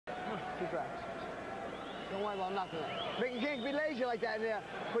Deep breaths. Don't worry about nothing. Micky, you can't be lazy like that in there.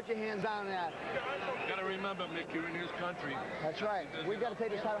 Put your hands down in that. You gotta remember, Micky, you're in his country. That's right. We gotta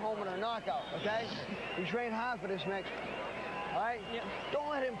take this fight home with a knockout, okay? We trained hard for this, Mick. All right? Yeah. Don't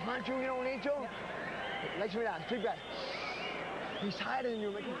let him punch you. You don't need to. Yeah. Legs me down. Deep breath. He's higher than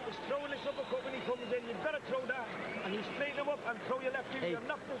you, Micky. He's throwing this uppercut when he comes in. You've got to throw that. And you straighten him up and throw your left in. You're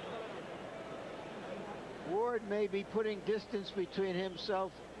not this. Ward may be putting distance between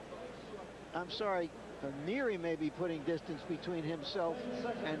himself. I'm sorry. Neary may be putting distance between himself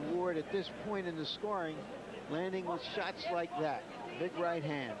and Ward at this point in the scoring, landing with shots like that. Big right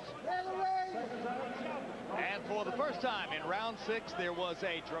hands. And for the first time in round 6, there was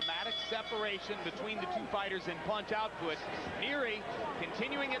a dramatic separation between the two fighters in punch output. Neary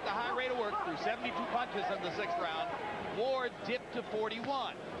continuing at the high rate of work through 72 punches in the 6th round. Ward dipped to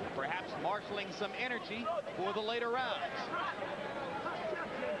 41, perhaps marshaling some energy for the later rounds.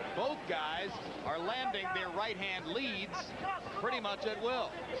 Both guys are landing their right-hand leads pretty much at will.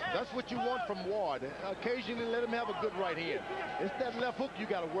 That's what you want from Ward. Occasionally let him have a good right hand. It's that left hook you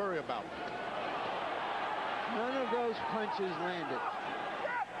got to worry about. None of those punches landed.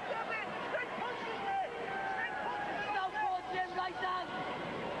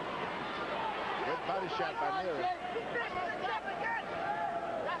 Good body shot by Neary.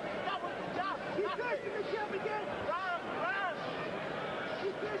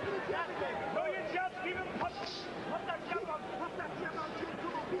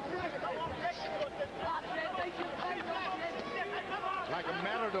 Like a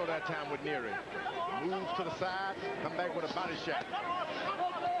matador that time with Neary. Moves to the side, come back with a body shot.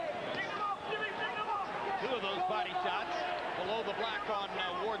 2 of those body shots below the black on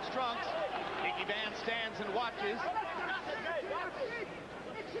Ward's trunks. Micky Van stands and watches.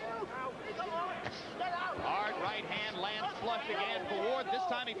 Hard right hand lands flush again for Ward. This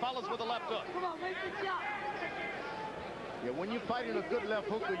time he follows with a left hook. Yeah, when you're fighting a good left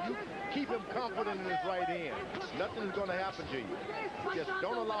hooker, you keep him confident in his right hand. Nothing is going to happen to you. Just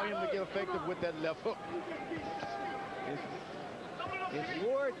don't allow him to get effective with that left hook. If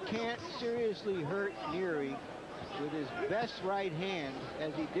Ward can't seriously hurt Neary with his best right hand,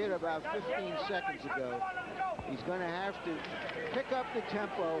 as he did about 15 seconds ago, he's going to have to pick up the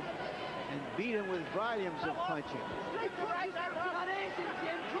tempo and beat him with volumes of punching.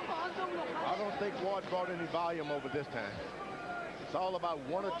 I don't think Ward brought any volume over this time. It's all about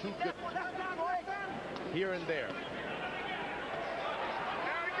 1 or 2 good here and there.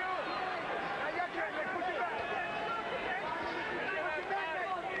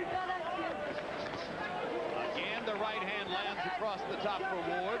 Again, the right hand lands across the top for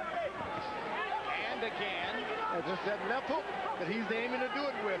Ward. And again. It's just that left hook that he's aiming to do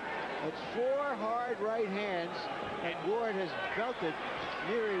it with. It's 4 hard right hands, and Ward has belted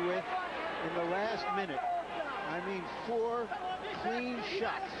Neary with in the last minute. I mean, 4 clean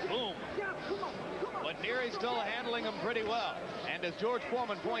shots. Boom. But Neary's still handling them pretty well. And as George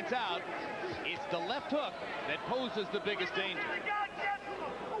Foreman points out, it's the left hook that poses the biggest danger.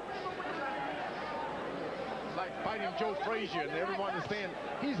 Like fighting Joe Frazier, and everyone is saying,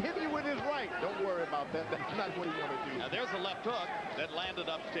 he's hitting you with his right. Don't worry about that. That's not what he want to do. Now there's a left hook that landed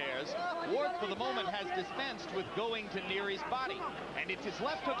upstairs. Ward, for the moment, has dispensed with going to Neary's body. And it's his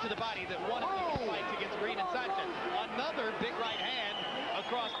left hook to the body that won the fights against Green and Sanchez. Another big right hand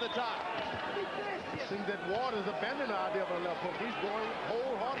across the top. Seems that Ward has abandoned the idea of a left hook. He's going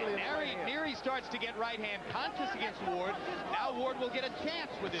wholeheartedly. Neary starts to get right hand conscious against Ward. Now Ward will get a chance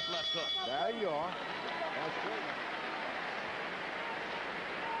with his left hook. There you are. That's great.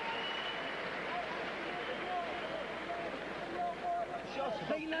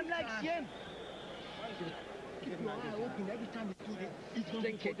 Taking them legs, Jim. Keep your eye open every time you do this.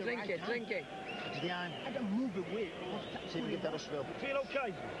 Drink it. I don't move away. See if you get that Feel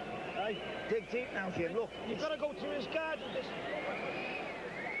okay? Hey, dig deep now, Jim. Look, you've got to go through his guard with this.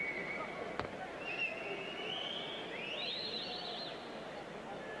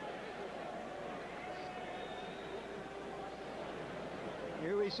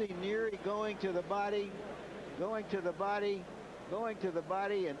 Here we see Neary going to the body,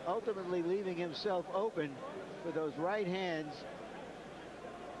 and ultimately leaving himself open for those right hands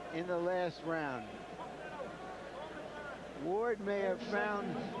in the last round. Ward may have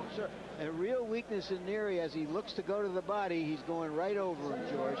found a real weakness in Neary as he looks to go to the body. He's going right over him,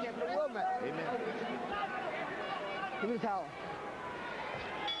 George. Amen. Give me the towel.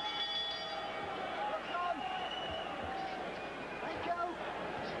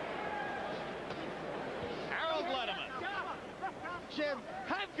 Harold Letterman. Jim,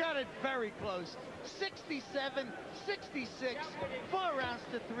 I've got to it very close. 67, 66, 4 rounds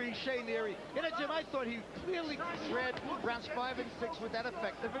to 3, Shea Neary. You know, Jim, I thought he clearly read rounds 5 and 6 with that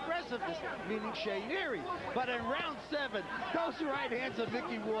effective aggressiveness, meaning Shea Neary. But in round 7, those right hands of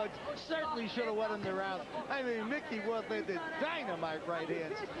Micky Ward certainly should have won him the round. I mean, Micky Ward landed dynamite right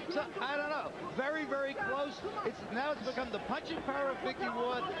hands. So, I don't know. Very, very close. Now it's become the punching power of Micky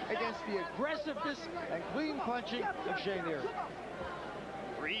Ward against the aggressiveness and clean punching of Shea Neary.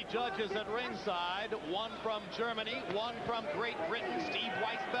 3 judges at ringside, 1 from Germany, 1 from Great Britain, Steve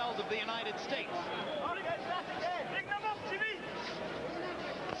Weisfeld of the United States.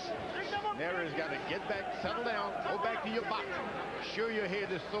 Neary's got to get back, settle down, go back to your box. Sure your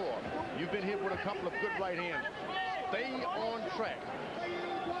head is sore. You've been hit with a couple of good right hands. Stay on track.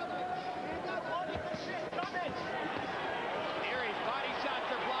 Neary's body shots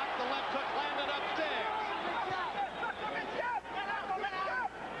are blocked. The left hook landed upstairs.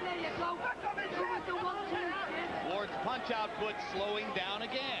 Ward's punch output slowing down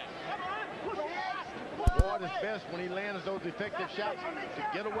again. Ward is best when he lands those effective shots to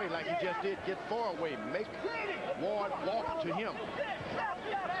get away like he just did. Get far away. Make Ward walk to him.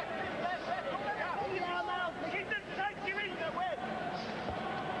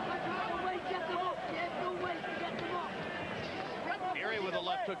 Neary with a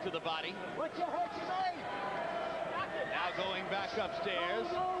left hook to the body. Now going back upstairs.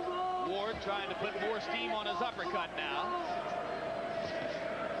 Ward trying to put more steam on his uppercut now.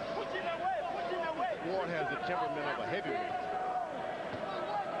 Ward has the temperament of a heavyweight.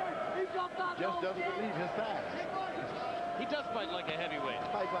 Just doesn't believe his size. He does fight like a heavyweight.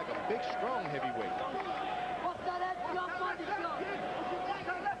 Fights like a big, strong heavyweight.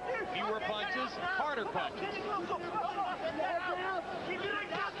 Fewer punches, harder punches.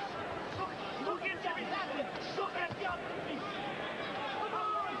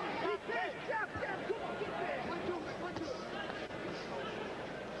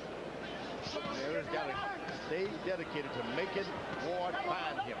 Neary's got to stay dedicated to making Ward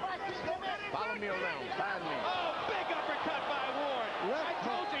find him. Follow me around, find me. Oh, big uppercut by Ward. I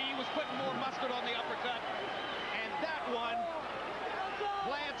told you he was putting more mustard on the uppercut. And that one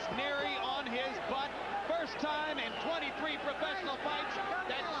plants Neary on his butt. First time in 23 professional fights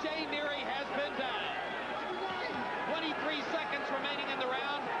that Shea Neary has been down. 23 seconds remaining in the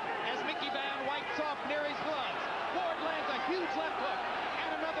round as Micky Van wipes off Neary's gloves. Ward lands a huge left hook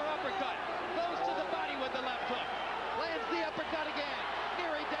and another uppercut. Goes to the body with the left hook. Lands the uppercut again.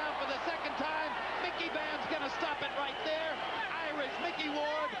 Neary down for the second time. Micky Van's going to stop it right there. Irish Micky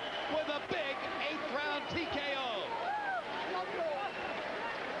Ward with a big 8th round TKO.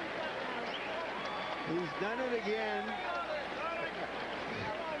 He's done it again.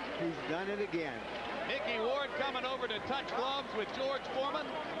 He's done it again. Micky Ward coming over to touch gloves with George Foreman,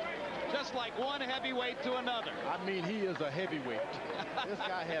 just like one heavyweight to another. I mean, he is a heavyweight. This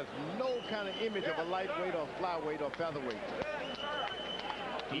guy has no kind of image of a lightweight or flyweight or featherweight.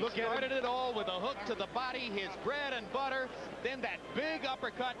 He started it all with a hook to the body, his bread and butter, then that big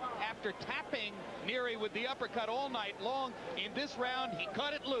uppercut after tapping Neary with the uppercut all night long. In this round, he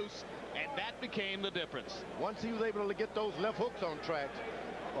cut it loose, and that became the difference. Once he was able to get those left hooks on track,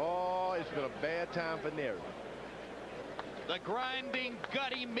 oh, it's been a bad time for Neary. The grinding,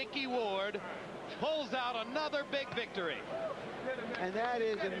 gutty Micky Ward pulls out another big victory. And that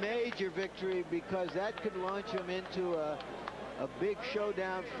is a major victory because that could launch him into a big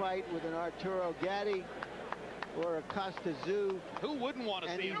showdown fight with an Arturo Gatti or a Costa Zoo. Who wouldn't want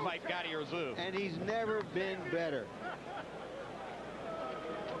to see him fight Gatti or Zoo? And he's never been better.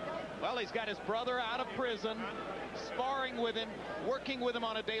 Well, he's got his brother out of prison, sparring with him, working with him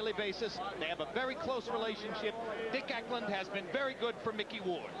on a daily basis. They have a very close relationship. Dick Eklund has been very good for Micky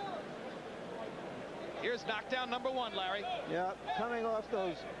Ward. Here's knockdown number 1, Larry. Yeah, coming off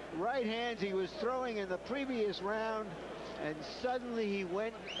those right hands he was throwing in the previous round, and suddenly he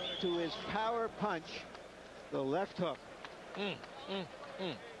went to his power punch, the left hook.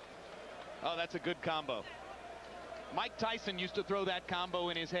 Oh, that's a good combo. Mike Tyson used to throw that combo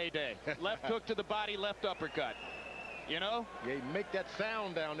in his heyday. Left hook to the body, left uppercut. You know? Yeah, make that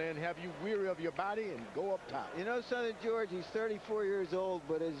sound down there and have you weary of your body and go up top. You know, Southern George, he's 34 years old,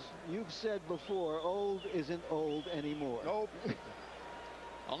 but as you've said before, old isn't old anymore. Nope.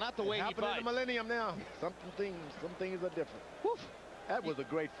 Well, not the way he fights. In the millennium now. Some things are different. Woof. That was a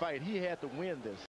great fight. He had to win this.